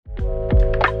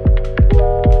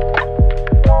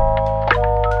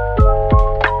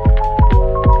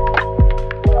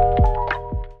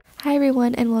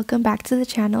welcome back to the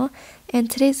channel. And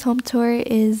today's home tour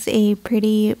is a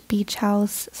pretty beach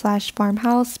house slash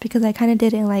farmhouse because I kind of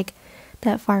did it in like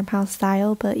that farmhouse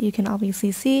style, but you can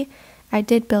obviously see I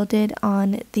did build it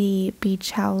on the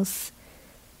beach house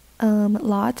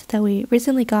lot that we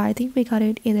recently got. I think we got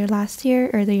it either last year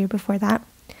or the year before that.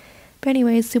 But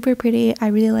anyways, super pretty.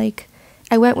 I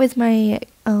went with my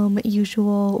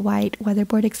usual white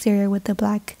weatherboard exterior with the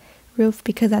black roof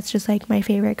because that's just like my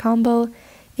favorite combo.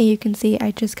 And you can see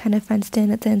I just kind of fenced in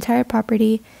the entire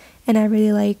property, and I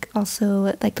really like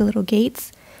also like the little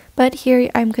gates. But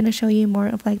here I'm going to show you more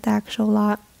of like the actual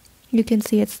lot. You can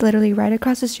see it's literally right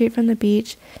across the street from the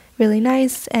beach. Really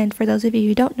nice. And for those of you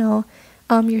who don't know,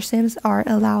 your Sims are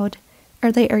allowed,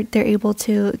 or they're able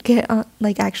to get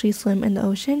like actually swim in the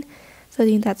ocean. So I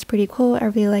think that's pretty cool. I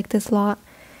really like this lot.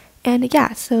 And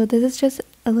yeah, so this is just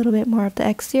a little bit more of the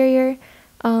exterior.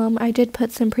 I did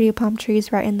put some pretty palm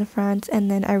trees right in the front, and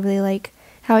then I really like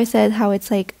how I said how it's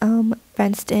like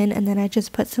fenced in, and then I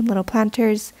just put some little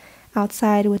planters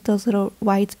outside with those little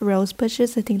white rose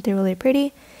bushes. I think they're really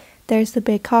pretty. There's the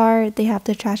big car. They have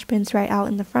the trash bins right out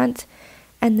in the front.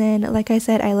 And then, like I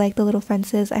said, I like the little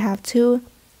fences. I have two.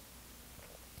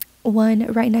 One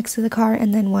right next to the car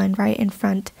and then one right in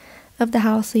front of the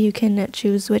house, so you can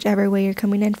choose whichever way you're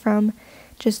coming in from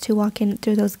just to walk in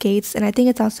through those gates. And I think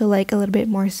it's also like a little bit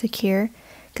more secure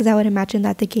because I would imagine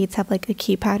that the gates have like a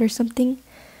keypad or something.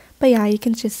 But yeah, you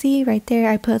can just see right there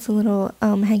I put some little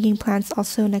hanging plants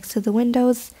also next to the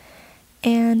windows.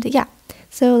 And yeah,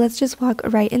 so let's just walk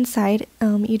right inside.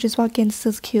 You just walk into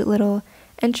this cute little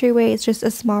entryway. It's just a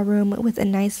small room with a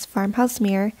nice farmhouse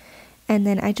mirror, and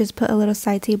then I just put a little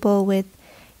side table with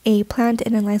a plant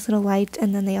and a nice little light.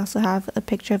 And then they also have a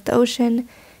picture of the ocean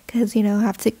because, you know,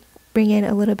 have to bring in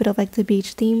a little bit of like the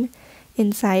beach theme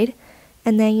inside.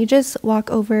 And then you just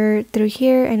walk over through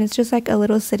here, and it's just like a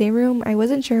little sitting room. I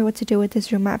wasn't sure what to do with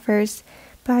this room at first,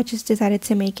 but I just decided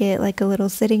to make it like a little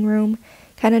sitting room,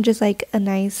 kind of just like a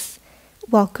nice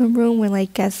welcome room. When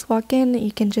like guests walk in,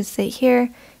 you can just sit here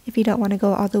if you don't want to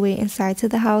go all the way inside to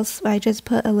the house. I just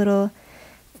put a little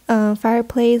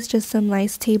fireplace, just some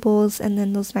nice tables, and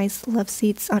then those nice love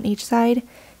seats on each side.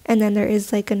 And then there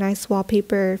is like a nice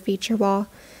wallpaper feature wall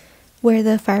where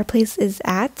the fireplace is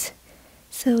at.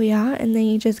 So yeah, and then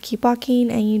you just keep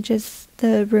walking, and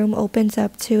the room opens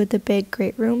up to the big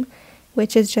great room,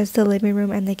 which is just the living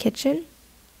room and the kitchen.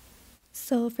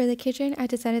 So for the kitchen, I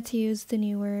decided to use the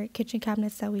newer kitchen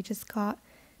cabinets that we just got,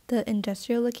 the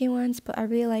industrial looking ones, but I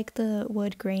really like the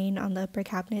wood grain on the upper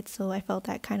cabinet, so I felt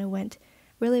that kind of went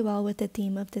really well with the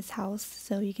theme of this house.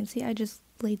 So you can see I just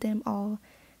laid them all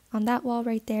on that wall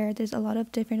right there. There's a lot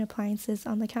of different appliances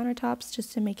on the countertops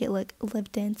just to make it look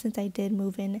lived in, since I did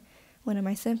move in one of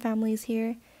my Sim families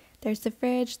here. There's the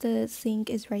fridge, the sink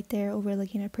is right there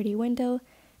overlooking a pretty window,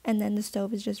 and then the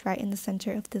stove is just right in the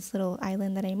center of this little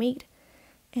island that I made.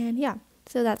 And yeah,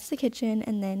 so that's the kitchen,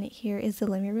 and then here is the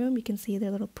living room. You can see the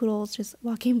little poodles just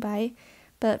walking by.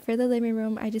 But for the living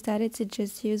room, I decided to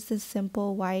just use the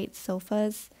simple white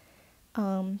sofas.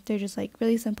 They're just like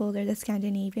really simple. They're the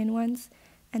Scandinavian ones.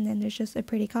 And then there's just a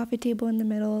pretty coffee table in the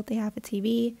middle. They have a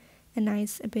TV, a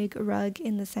nice big rug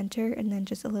in the center, and then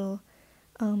just a little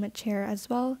chair as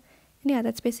well. And yeah,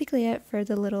 that's basically it for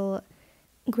the little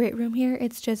great room here.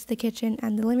 It's just the kitchen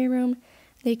and the living room.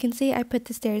 You can see I put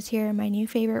the stairs here, my new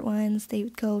favorite ones. They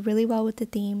go really well with the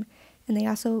theme, and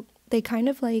they kind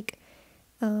of like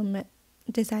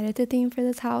decided the theme for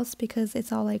this house because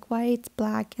it's all like white,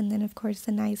 black, and then of course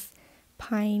the nice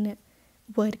pine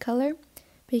wood color.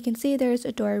 But you can see there's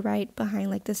a door right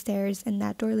behind like the stairs, and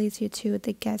that door leads you to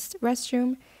the guest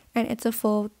restroom, and it's a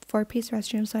full 4-piece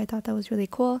restroom, so I thought that was really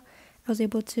cool. I was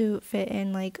able to fit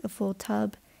in like a full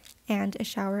tub and a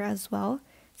shower as well.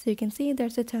 So you can see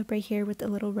there's a tub right here with a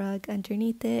little rug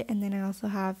underneath it, and then I also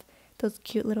have those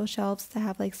cute little shelves that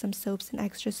have like some soaps and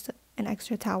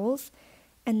extra towels.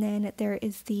 And then there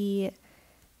is the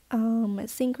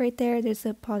sink right there. There's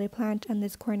a potted plant on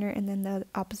this corner, and then the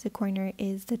opposite corner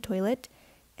is the toilet.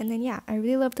 And then yeah, I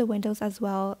really love the windows as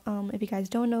well. If you guys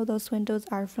don't know, those windows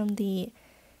are from the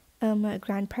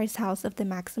grand prize house of the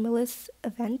Maximalist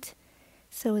event.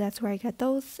 So that's where I got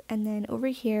those. And then over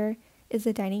here is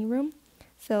the dining room.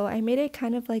 So I made it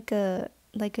kind of like a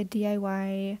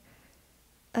DIY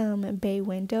bay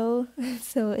window.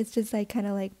 So it's just like kind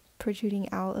of like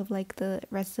protruding out of like the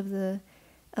rest of the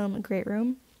great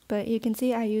room. But you can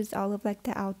see I used all of like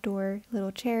the outdoor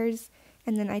little chairs,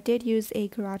 and then I did use a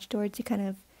garage door to kind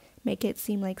of make it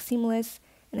seem like seamless,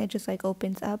 and it just like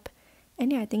opens up.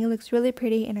 And yeah, I think it looks really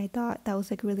pretty, and I thought that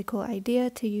was like a really cool idea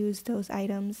to use those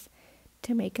items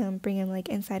to make bring them like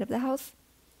inside of the house.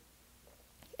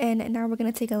 And now we're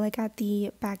going to take a look at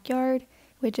the backyard,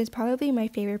 which is probably my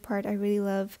favorite part. I really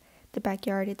love the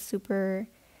backyard. It's super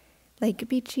like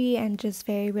beachy and just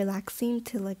very relaxing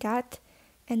to look at.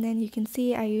 And then you can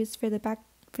see I used for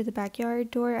the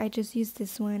backyard door, I just used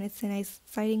this one. It's a nice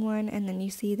sliding one, and then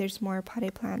you see there's more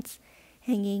potted plants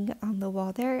hanging on the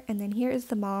wall there. And then here is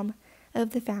the mom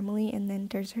of the family, and then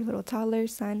there's her little toddler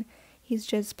son. He's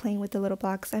just playing with the little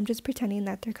blocks. I'm just pretending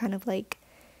that they're kind of like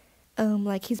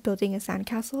he's building a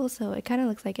sandcastle, so it kind of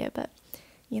looks like it, but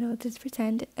you know, just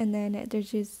pretend. And then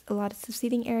there's just a lot of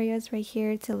seating areas right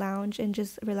here to lounge and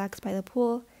just relax by the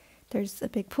pool. There's a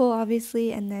big pool,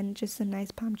 obviously, and then just some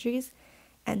nice palm trees.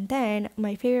 And then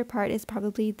my favorite part is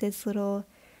probably this little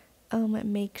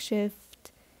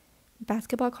makeshift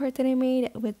basketball court that I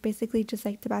made, with basically just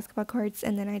like the basketball courts,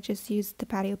 and then I just used the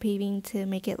patio paving to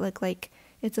make it look like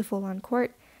it's a full-on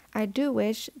court. I do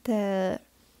wish the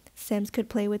Sims could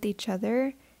play with each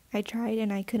other. I tried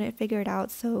and I couldn't figure it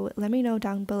out, so let me know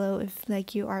down below if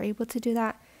like you are able to do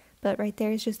that. But right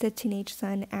there is just the teenage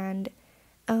son and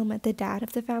the dad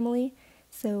of the family,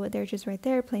 so they're just right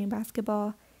there playing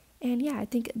basketball. And yeah, I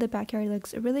think the backyard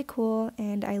looks really cool,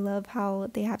 and I love how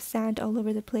they have sand all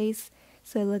over the place,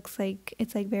 so it looks like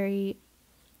it's like very,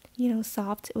 you know,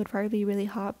 soft. It would probably be really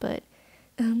hot, but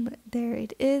there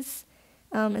it is.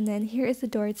 And then here is the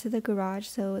door to the garage.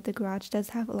 So the garage does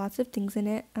have lots of things in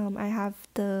it. I have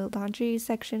the laundry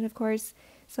section, of course,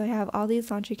 so I have all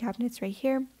these laundry cabinets right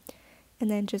here,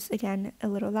 and then just again a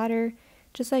little ladder,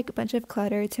 just like a bunch of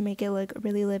clutter to make it look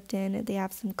really lived in. They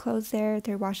have some clothes there,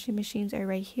 their washing machines are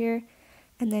right here,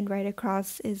 and then right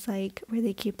across is like where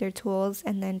they keep their tools,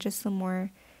 and then just some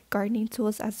more gardening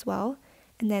tools as well.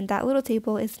 And then that little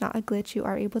table is not a glitch, you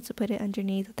are able to put it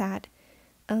underneath that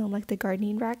like the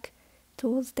gardening rack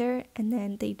tools there. And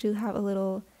then they do have a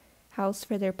little house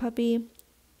for their puppy.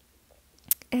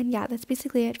 And yeah, that's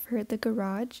basically it for the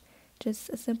garage. Just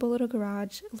a simple little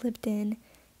garage, lived in,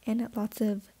 and lots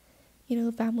of, you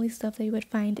know, family stuff that you would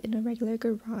find in a regular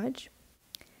garage.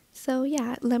 So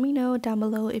yeah, let me know down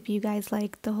below if you guys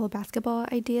like the whole basketball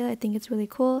idea. I think it's really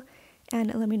cool,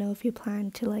 and let me know if you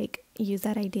plan to like use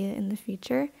that idea in the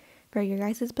future for your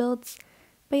guys' builds.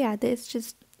 But yeah, this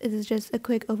is just a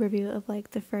quick overview of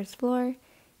like the first floor,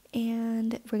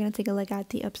 and we're gonna take a look at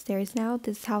the upstairs now.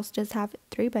 This house does have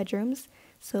 3 bedrooms,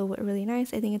 so really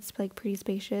nice. I think it's like pretty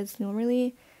spacious.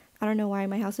 Normally, I don't know why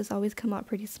my houses always come out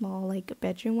pretty small, like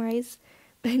bedroom wise.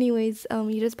 But anyways,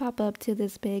 you just pop up to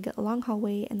this big long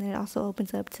hallway, and then it also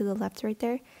opens up to the left right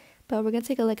there. But we're gonna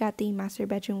take a look at the master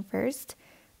bedroom first.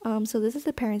 So this is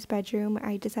the parents' bedroom.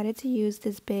 I decided to use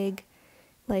this big,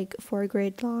 like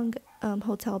 4-grid long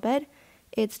hotel bed.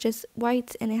 It's just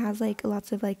white, and it has like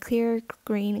lots of like clear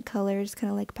green colors,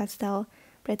 kind of like pastel,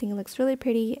 but I think it looks really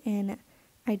pretty. And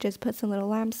I just put some little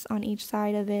lamps on each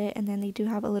side of it, and then they do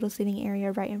have a little sitting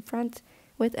area right in front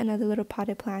with another little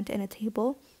potted plant and a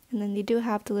table. And then they do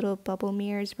have the little bubble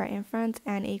mirrors right in front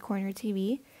and a corner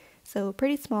TV. So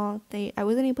pretty small. I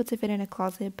wasn't able to fit in a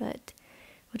closet, but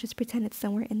we'll just pretend it's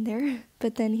somewhere in there.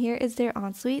 But then here is their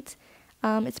ensuite.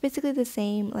 It's basically the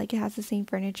same, like it has the same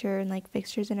furniture and like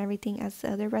fixtures and everything as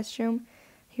the other restroom.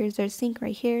 Here's their sink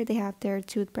right here. They have their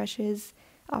toothbrushes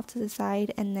off to the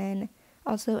side, and then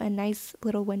also a nice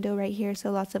little window right here,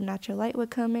 so lots of natural light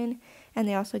would come in, and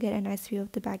they also get a nice view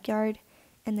of the backyard.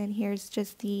 And then here's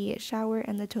just the shower,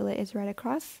 and the toilet is right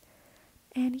across.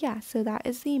 And yeah, so that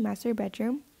is the master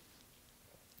bedroom.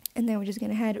 And then we're just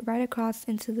gonna head right across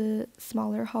into the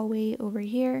smaller hallway over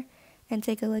here and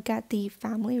take a look at the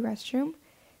family restroom.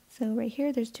 So right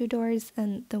here there's 2 doors,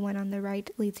 and the one on the right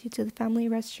leads you to the family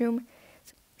restroom.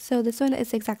 So this one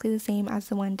is exactly the same as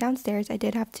the one downstairs. I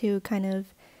did have to kind of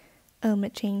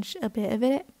change a bit of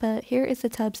it, but here is the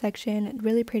tub section.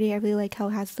 Really pretty. I really like how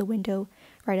it has the window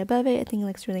right above it. I think it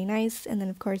looks really nice. And then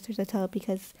of course there's a tub,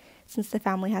 because since the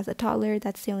family has a toddler,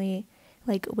 that's the only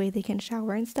like way they can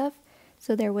shower and stuff.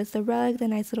 So there was the rug, the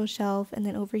nice little shelf, and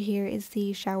then over here is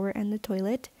the shower and the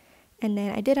toilet. And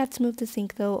then I did have to move the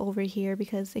sink though over here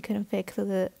because it couldn't fit through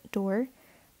the door.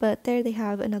 But there they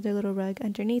have another little rug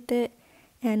underneath it,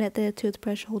 and the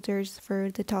toothbrush holders for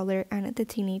the toddler and the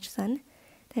teenage son.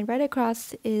 Then right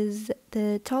across is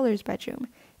the toddler's bedroom.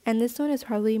 And this one is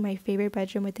probably my favorite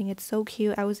bedroom. I think it's so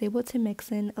cute. I was able to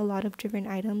mix in a lot of different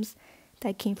items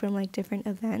that came from like different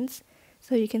events.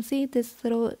 So you can see this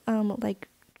little like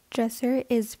dresser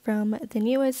is from the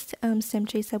newest sim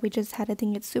chase that we just had. I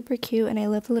think it's super cute, and I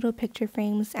love the little picture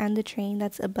frames and the train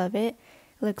that's above it.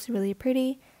 It looks really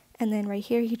pretty. And then right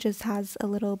here he just has a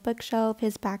little bookshelf,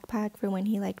 his backpack for when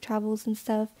he like travels and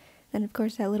stuff. Then of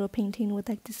course that little painting with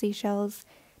like the seashells.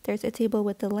 There's a table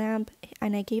with the lamp,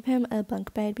 and I gave him a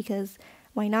bunk bed because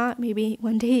why not? Maybe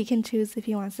one day he can choose if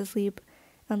he wants to sleep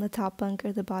on the top bunk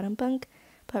or the bottom bunk.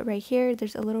 But right here,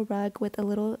 there's a little rug with a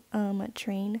little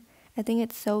train. I think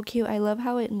it's so cute. I love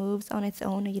how it moves on its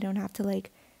own. You don't have to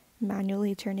like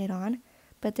manually turn it on.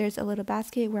 But there's a little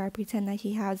basket where I pretend that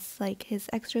he has like his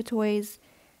extra toys.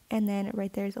 And then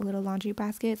right there's a little laundry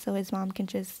basket so his mom can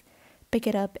just pick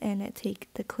it up and take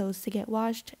the clothes to get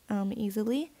washed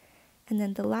easily. And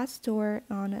then the last door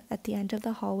on at the end of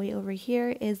the hallway over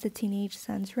here is the teenage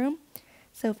son's room.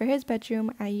 So for his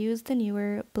bedroom, I used the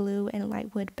newer blue and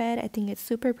light wood bed. I think it's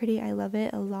super pretty. I love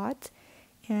it a lot.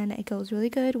 And it goes really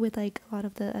good with like a lot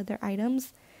of the other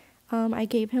items. I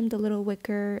gave him the little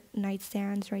wicker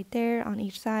nightstands right there on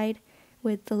each side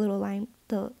with the little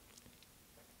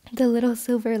the little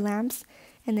silver lamps.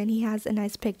 And then he has a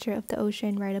nice picture of the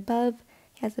ocean right above.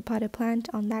 He has a potted plant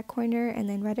on that corner, and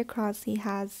then right across he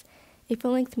has a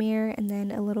full-length mirror and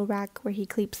then a little rack where he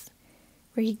keeps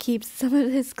some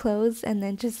of his clothes, and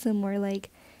then just some more like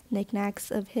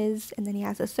knickknacks of his. And then he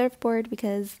has a surfboard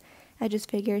because I just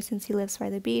figured since he lives by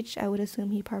the beach, I would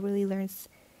assume he probably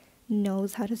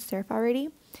knows how to surf already.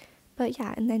 But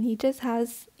yeah, and then he does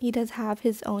have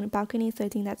his own balcony, so I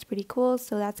think that's pretty cool.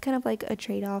 So that's kind of like a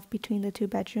trade-off between the two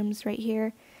bedrooms right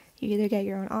here. You either get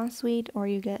your own ensuite or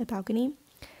you get a balcony.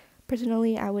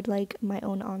 Personally, I would like my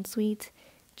own ensuite.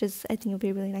 Just I think it would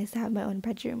be really nice to have my own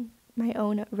bedroom, my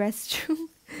own restroom.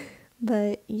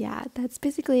 But yeah, that's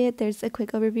basically it. There's a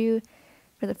quick overview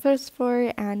for the first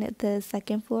floor and the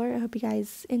second floor. I hope you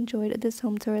guys enjoyed this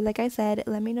home tour. Like I said,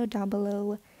 let me know down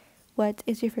below what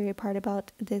is your favorite part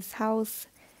about this house.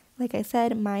 Like I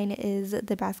said, mine is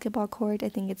the basketball court. I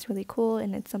think it's really cool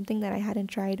and it's something that I hadn't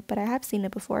tried, but I have seen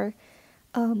it before.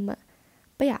 But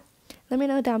yeah, let me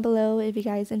know down below if you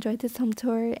guys enjoyed this home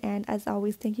tour, and as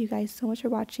always, thank you guys so much for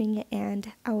watching,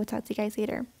 and I will talk to you guys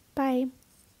later. Bye!